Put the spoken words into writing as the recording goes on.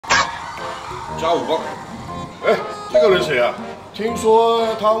加5磅。哎，这个人谁啊？听说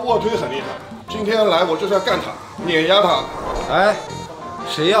他卧推很厉害，今天来我就是要干他，碾压他。哎，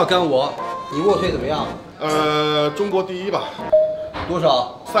谁要干我？你卧推怎么样？中国第一吧。多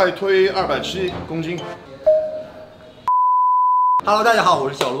少？赛推270公斤。Hello， 大家好，我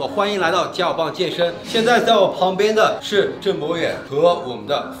是小萝卜，欢迎来到加我棒健身。现在在我旁边的是郑博远和我们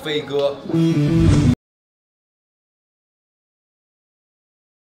的飞哥。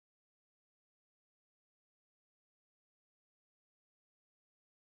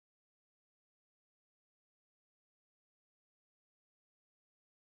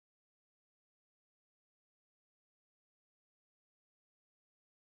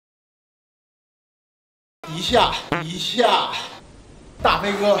一下，大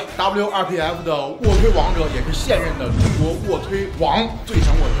飞哥 WRPF 的卧推王者，也是现任的中国卧推王，最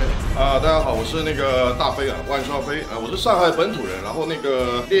强卧推。大家好，我是那个大飞啊，万少飞啊，我是上海本土人，然后那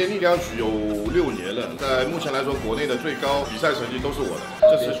个练力量举有6年了，在目前来说，国内的最高比赛成绩都是我的。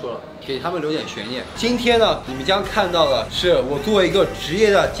这次说了，给他们留点悬念。今天呢，你们将看到的是我作为一个职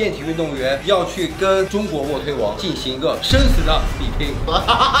业的健体运动员，要去跟中国卧推王进行一个生死的比拼。对，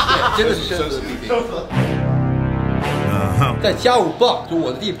真的是生死比拼。在加5磅，就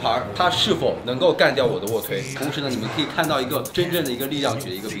我的地盘，他是否能够干掉我的卧推？同时呢，你们可以看到一个真正的一个力量举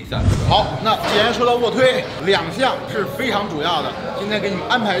的一个比赛。好，那既然说到卧推，2项是非常主要的，今天给你们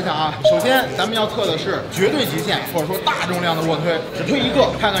安排一下啊。首先，咱们要测的是绝对极限，或者说大重量的卧推，只推一个，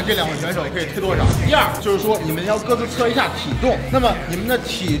看看这2位选手也可以推多少。第二，就是说你们要各自测一下体重，那么你们的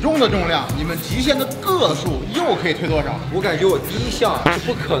体重的重量，你们极限的个数又可以推多少？我感觉我第1项是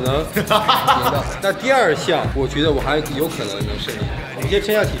不可能赢的，那第2项，我觉得我还有可能能胜利。我们先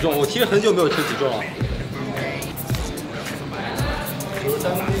称一下体重，我其实很久没有称体重了。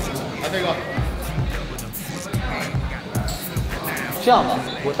93公斤，来这个。这样吧，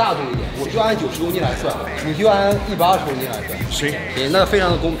我大度一点，我就按90公斤来算，你就按120公斤来算。行，那非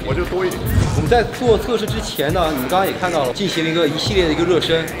常的公平。我就多一点。我们在做测试之前呢，你们刚刚也看到了，进行了一系列的一个热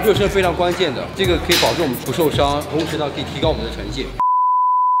身，热身非常关键的，这个可以保证我们不受伤，同时呢可以提高我们的成绩。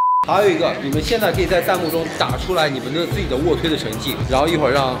还有一个，你们现在可以在弹幕中打出来你们的自己的卧推的成绩，然后一会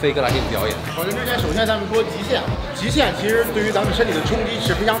儿让飞哥来给你表演。首先咱们说极限，极限其实对于咱们身体的冲击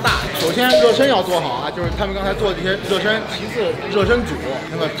是非常大的。首先热身要做好啊，就是他们刚才做的这些热身，其次热身组，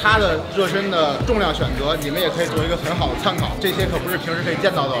那么它的热身的重量选择，你们也可以做一个很好的参考，这些可不是平时可以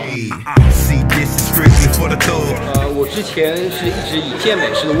见到的。我之前是一直以健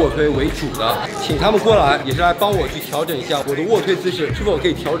美式的卧推为主的，请他们过来也是来帮我去调整一下我的卧推姿势是否可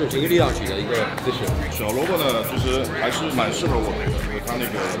以调整成一个力量举的一个姿势。小萝卜呢，其实还是蛮适合卧推的，因为他那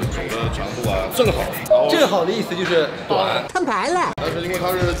个走的长度啊正好。正好的意思就是短，摊牌了。但是因为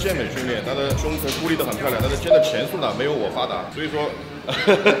他是健美训练，他的胸层孤立得很漂亮，但是肩的前束呢没有我发达，所以说，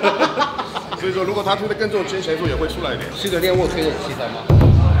如果他推得更重，肩前束也会出来一点。是个练卧推的器材吗？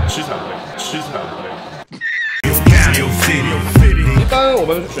凄惨不累，凄惨不累。一般我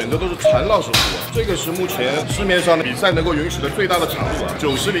们选择都是缠绕式护腕，这个是目前市面上的比赛能够允许的最大的长度啊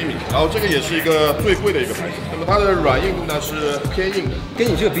，90厘米。然后这个也是一个最贵的一个牌子。那么它的软硬度呢是偏硬的，跟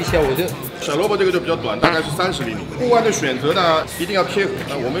你这个比起来，我觉得小萝卜这个就比较短，大概是30厘米。护腕的选择呢一定要贴合，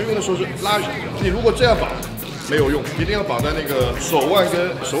那我们用的时候是拉一下。你如果这样绑没有用，一定要绑在那个手腕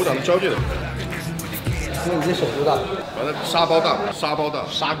跟手掌的交界的地方。因为你这手多大？反正沙包大，沙包大，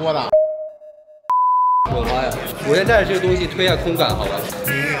砂锅大。我的妈呀！我先带着这个东西推一下空感，好吧？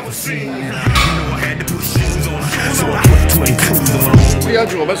力量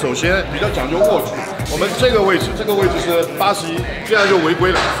举我们首先比较讲究握距，我们这个位置是81，这样就违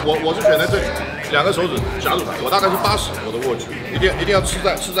规了。我是选在这里，2个手指夹住它，我大概是80，我的握距一定要吃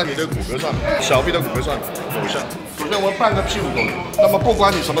在你的骨骼上面，小臂的骨骼上面走一下。首先我们半个屁股够了，那么不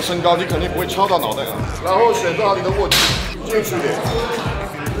管你什么身高，你肯定不会敲到脑袋啊。然后选择好你的握距，进去一点。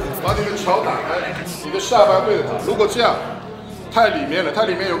把你的桥打开，你的下巴对着它。如果这样太里面了，太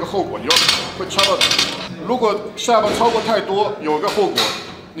里面有个后果，你要会敲到它。如果下巴超过太多，有个后果，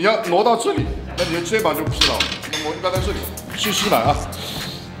你要挪到这里，那你的肩膀就疲劳。那么我一般在这里吸吸满啊，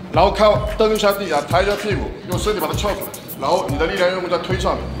然后蹬一下地啊，抬一下屁股，用身体把它翘出来，然后你的力量用在推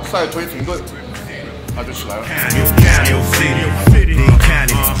上面，赛推停顿，它就起来了。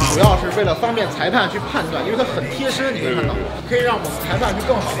主要是为了方便裁判去判断，因为它很贴身，你可以看到，可以让我们裁判去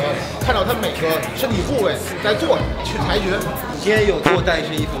更好的看到他每个身体部位在做什么，去裁决。你今天有给我带一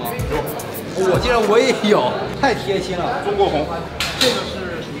身衣服吗？有。我竟然我也有，太贴心了。中国红，这个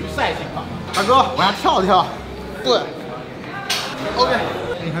是属于赛型吧？大哥，往下跳跳。对。OK。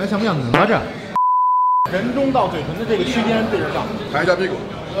你看像不像哪吒？人中到嘴唇的这个区间对着上，抬一下屁股。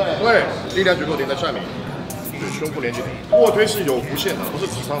对，力量举重点在下面。对，胸部连接点。卧推是有弧线的，不是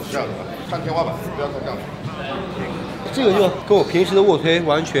直上直下的，看天花板，不要看杠铃。这个就跟我平时的卧推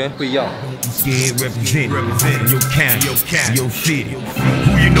完全不一样。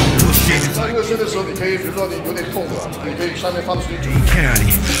在热身的时候，你可以，比如说你有点痛的，你可以上面放水酒。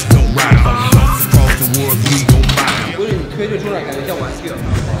不是你推这重量感觉像玩具了，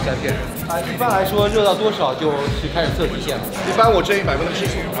下片。一般来说热到多少就是开始测极限了？一般我建议75%，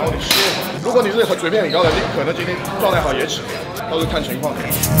然后你试验。如果你是水平很高的，你可能今天状态好也起，到时候看情况。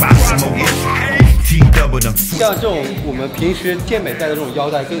像这种我们平时健美戴的这种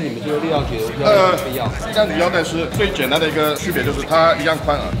腰带，跟你们这个力量举的腰带不一样。力量举腰带是最简单的一个区别，就是它一样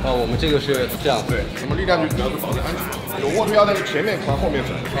宽啊。我们这个是这样。对，我们力量举主要是保证安全。有卧推腰带是前面宽后面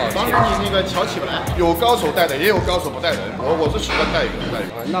窄，防止你那个翘起不来。有高手戴的，也有高手不戴的。我是喜欢戴一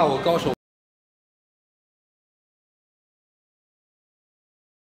个。那我高手。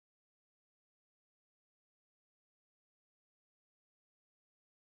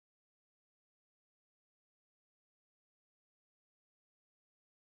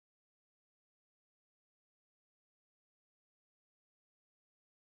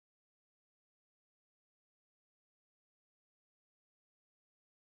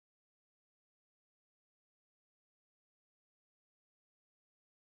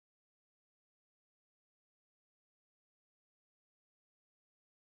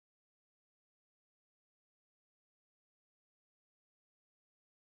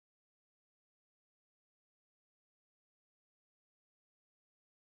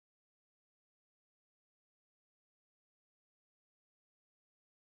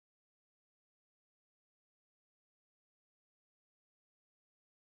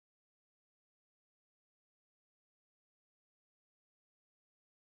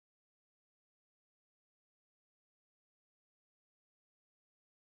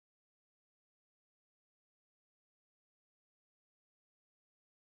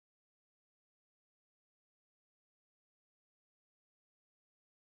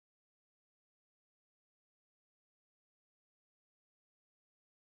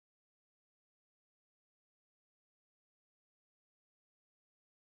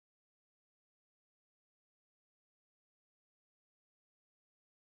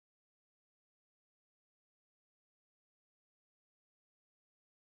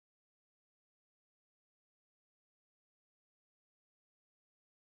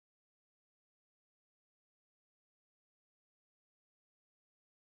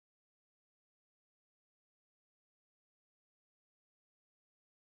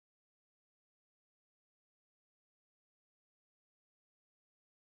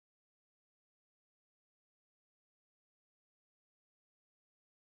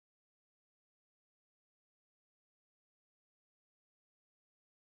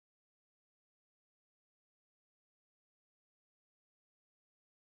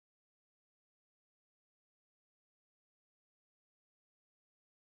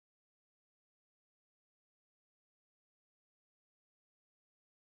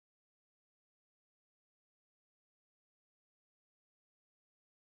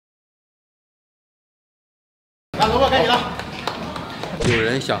大萝卜该你了。有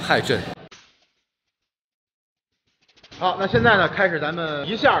人想害朕。好，那现在呢，开始咱们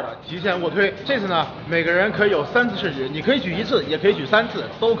一下的极限卧推。这次呢，每个人可以有3次试举，你可以举1次，也可以举3次，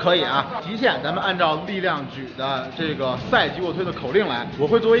都可以啊。极限咱们按照力量举的这个赛级卧推的口令来，我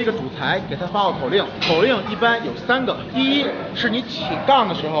会作为一个主裁给他发号口令。口令一般有3个，第一是你起杠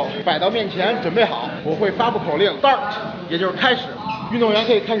的时候摆到面前准备好，我会发布口令 start， 也就是开始。运动员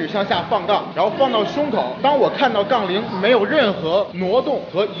可以开始向下放杠，然后放到胸口。当我看到杠铃没有任何挪动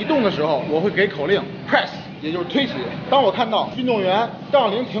和移动的时候，我会给口令 press， 也就是推起。当我看到运动员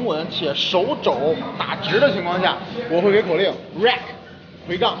杠铃停稳且手肘打直的情况下，我会给口令 rack，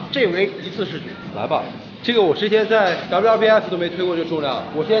 回杠。这为1次试举。来吧，这个我之前在 WRBF 都没推过这个重量，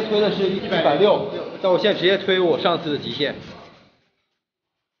我现在推的是160，但我现在直接推我上次的极限。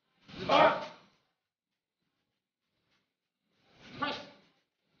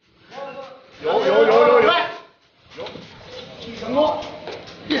有，成功。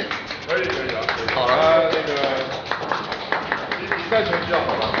可以啊，好了，那个比赛成绩要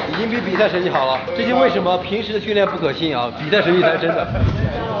好了，已经比比赛成绩好了。这就为什么平时的训练不可信啊，比赛成绩才真的。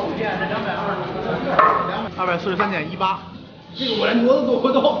243.18，这个我连挪都挪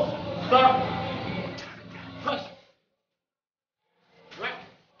不动。3。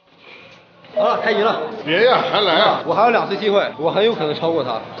好了，他赢了。别呀，还来啊！我还有2次机会，我很有可能超过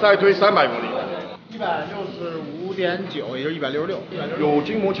他。再推300公里。165.9，也就是166。有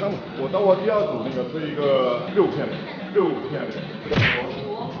筋膜枪嘛？我到我第2组那个推一个6片的，6片的。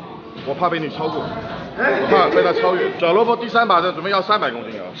我怕被你超过，我怕被他超越。小萝卜第3把的准备要300公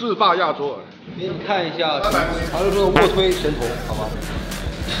斤啊，制霸亚洲。给你看一下常州说的卧推神童，好吗？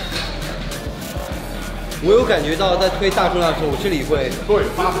我有感觉到在推大重量的时候，我这里会对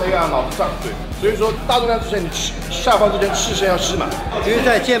发黑啊，脑子胀，对。所以说大重量之前，你下方这边视线要吸满。因为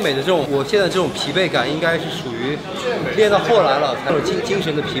在健美的这种，我现在这种疲惫感应该是属于练到后来了才有精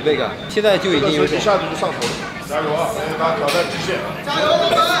神的疲惫感，现在就已经有一下子就上头了。加油啊！大家挑战极限，加油，老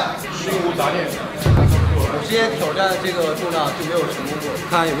板！心无杂念。我之前挑战这个重量就没有成功过，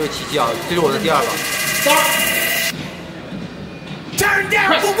看有没有奇迹啊！这是我的第2把。Turn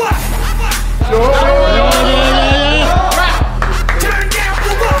down for what？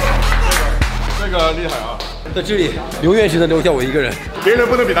 这个厉害啊！在这里永远只能留下我一个人，别人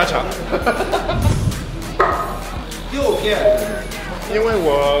不能比他强。6片。因为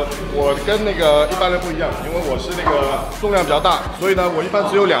我跟那个一般人不一样，因为我是那个重量比较大，所以呢，我一般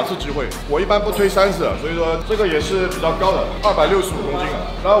只有2次机会，我一般不推3次，所以说这个也是比较高的，265公斤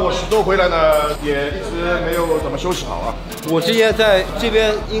啊。然后我10周回来呢，也一直没有怎么休息好啊。我之前在这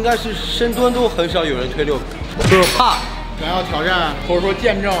边应该是深蹲都很少有人推6，可怕。想要挑战或者说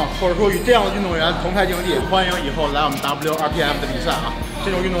见证，或者说与这样的运动员同台竞技，欢迎以后来我们 WRPF 的比赛啊！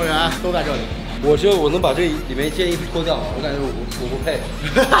这种运动员都在这里。我能把这里面一件衣服脱掉，我感觉我不配。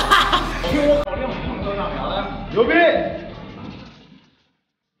听我口令，动作上秒来，牛逼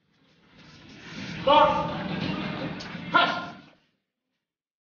！3，开始。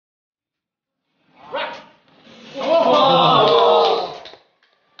哇！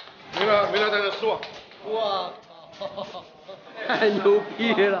没让大家失望。哇！太牛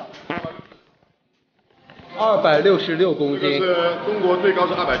逼了！266公斤，这是中国最高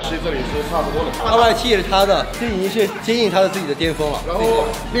是270，这里是差不多的。270也是他的，这已经是接近他的自己的巅峰了。然后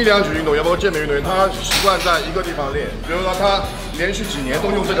力量举运动员，包括健美运动员，他习惯在一个地方练，比如说他连续几年都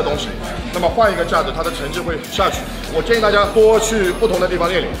用这个东西，那么换一个架子，他的成绩会下去。我建议大家多去不同的地方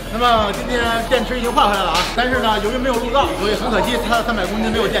练练。那么今天电池已经换回来了啊，但是呢，由于没有录到，所以很可惜，他的300公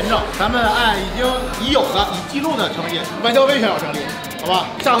斤没有见证。咱们按已有的已记录的成绩，万肖威选手胜利。好吧，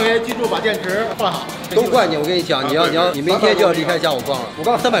下回记住把电池换好。都怪你，我跟你讲，你明天就要离开加我棒了。我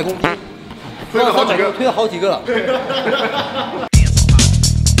刚300公斤，推了好几个，推了好几个了。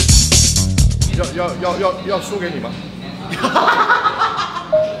要输给你吗？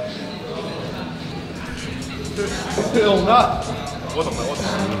懂的，我懂的。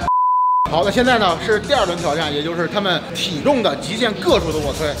好，那现在呢是第2轮挑战，也就是他们体重的极限个数的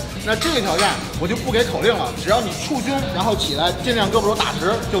卧推。那这个挑战我就不给口令了，只要你触胸，然后起来，尽量胳膊肘打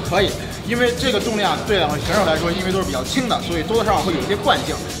直就可以。因为这个重量对2位选手来说，因为都是比较轻的，所以多多少少会有一些惯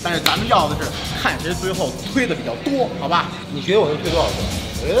性。但是咱们要的是看谁最后推的比较多，好吧？你觉得我能推多少个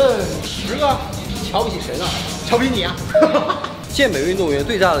？10个。瞧不起谁呢？瞧不起你啊！健美运动员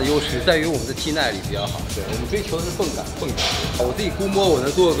最大的优势在于我们的肌耐力比较好，对我们追求的是泵感。我自己估摸我能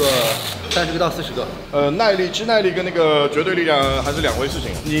做个30个到40个。耐力、肌耐力跟那个绝对力量还是2回事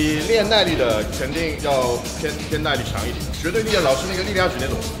情。你练耐力的肯定要偏耐力强一点，绝对力量老是那个力量举那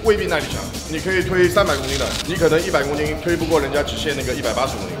种未必耐力强。你可以推300公斤的，你可能100公斤推不过人家极限那个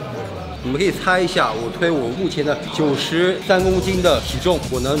180公斤。你们可以猜一下，我推我目前的93公斤的体重，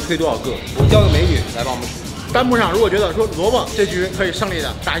我能推多少个？我叫个美女来帮我们数。弹幕上如果觉得说萝卜这局可以胜利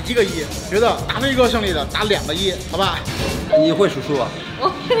的，打1个1；觉得大飞哥胜利的，打2个1，好吧？你会数数吧？我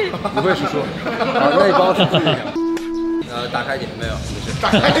会。你会数数？好，那你帮我数数一下。打开一点，没有，没事。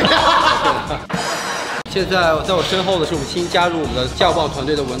打开一点。现在在我身后的是我们新加入我们的架棒团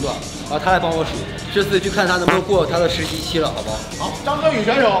队的文短，然后他来帮我数。这次去看他能不能过他的实习期了，好不好？好，张科宇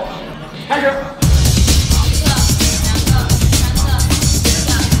选手，开始。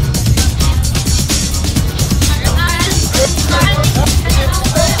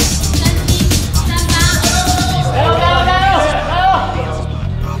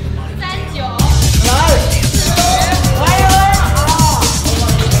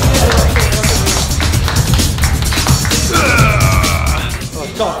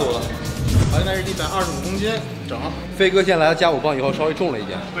照死我了！好，现在是125公斤整。飞哥现在来到加5磅以后稍微重了一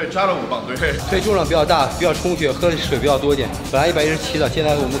点，对，加了5磅，对。推重量比较大，比较充血，喝的水比较多一点。本来117的，现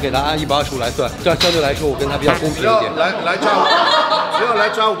在我们给他按125来算，这样相对来说我跟他比较公平一点。只要来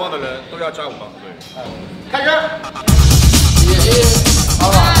加5磅的人都要加5磅，对。开始。1、2、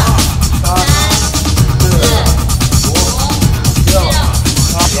3、4、5、6、7、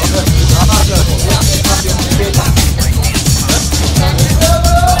8、9、10。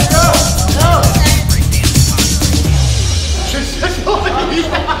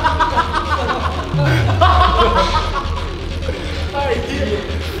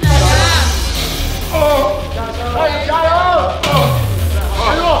加油！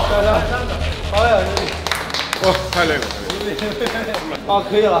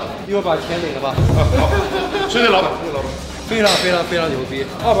可以了，一会儿把钱领了吧。好，谢谢老板，谢谢老板。非常牛逼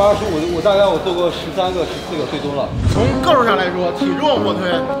，225，我大概做过13个、14个最多了。从个数上来说，体重卧推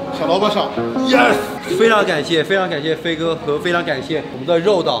小萝卜胜 ，yes。非常感谢飞哥和非常感谢我们的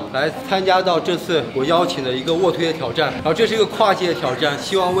肉导来参加到这次我邀请的一个卧推的挑战。然后这是一个跨界的挑战，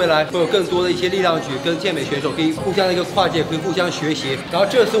希望未来会有更多的一些力量举跟健美选手可以互相的一个跨界，可以互相学习。然后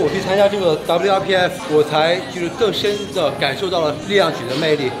这次我去参加这个 WRPF， 我才就是更深的感受到了力量举的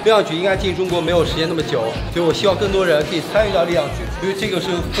魅力。力量举应该进中国没有时间那么久，所以我希望更多人可以参与到力量举，因为这个是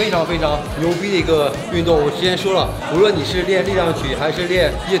非常牛逼的一个运动。我之前说了，无论你是练力量举还是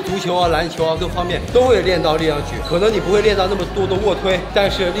练一些足球啊、篮球啊各方面，都会练到力量举。可能你不会练到那么多的卧推，但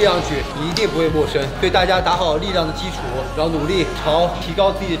是力量举你一定不会陌生。所以大家打好力量的基础，然后努力朝提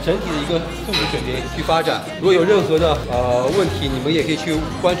高自己整体的一个素质水平去发展。如果有任何的问题，你们也可以去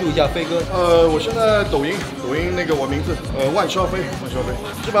关注一下飞哥。我现在抖音那个我名字万消费，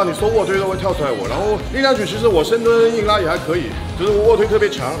基本上你搜卧推都会跳出来我。然后力量举其实我深蹲硬拉也还可以，就是我卧推特别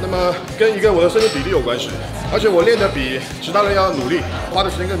强，那么跟一个我的身体比例有关系，而且我练的比其他人要努力，花的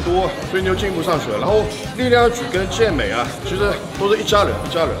时间更多，所以你就进步上去了。然后力量举跟健美啊，其实都是一家人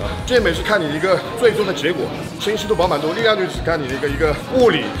啊。健美是看你一个最终的结果，清晰度、饱满度；力量举只看你的一个物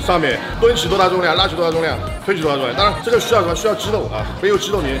理上面，蹲起多大重量，拉起多大重量，推起多大重量。当然这个需要什么？需要肌肉啊，没有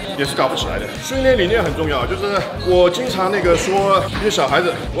肌肉你也是搞不起来的。训练理念很重要，就是我经常说一些小孩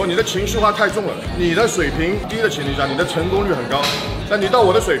子，你的情绪化太重了，你的水平低的前提下，你的成功率很高。但你到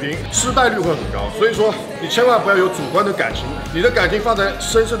我的水平，失败率会很高，所以说你千万不要有主观的感情，你的感情放在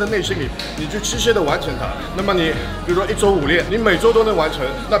深深的内心里，你去机械的完成它。那么你比如说1周5练，你每周都能完成，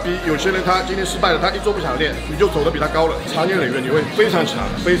那比有些人他今天失败了，他1周不想练，你就走得比他高了，长年累月你会非常强，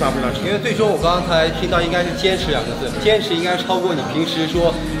非常强。因为最终我刚才听到应该是坚持2个字，坚持应该超过你平时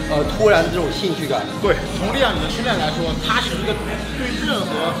说突然的这种兴趣感。对，从力量举的训练来说，它是一个对任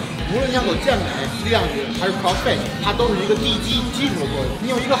何无论你想走健美、力量举还是 CrossFit， 它都是一个地基础的作用。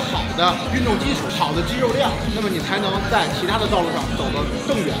你有一个好的运动基础、好的肌肉量，那么你才能在其他的道路上走得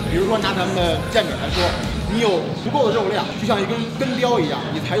更远。比如说拿咱们的健美来说，你有足够的肉量，就像一根雕一样，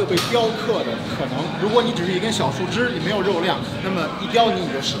你才有被雕刻的可能。如果你只是一根小树枝，你没有肉量，那么一雕你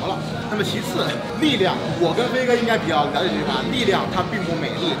就折了。那么其次，力量，我跟飞哥应该比较了解这句话，力量它并不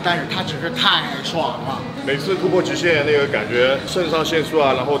美丽，但是它只是太爽了。每次突破极限那个感觉，肾上腺素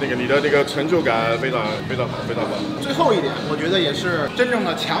啊，然后你的那个成就感非常好。最后一点，我觉得也是真正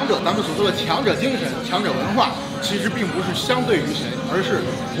的强者，咱们所说的强者精神、强者文化，其实并不是相对于谁，而是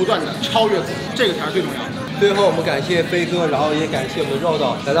不断的超越自己，这个才是最重要的。最后我们感谢飞哥，然后也感谢我们的肉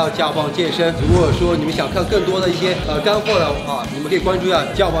导来到架棒健身。如果说你们想看更多的一些干货的话，你们可以关注一下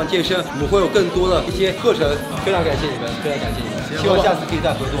架棒健身，我们会有更多的一些课程。非常感谢你们，希望下次可以再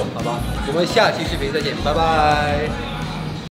合作，好吧？我们下期视频再见，拜拜。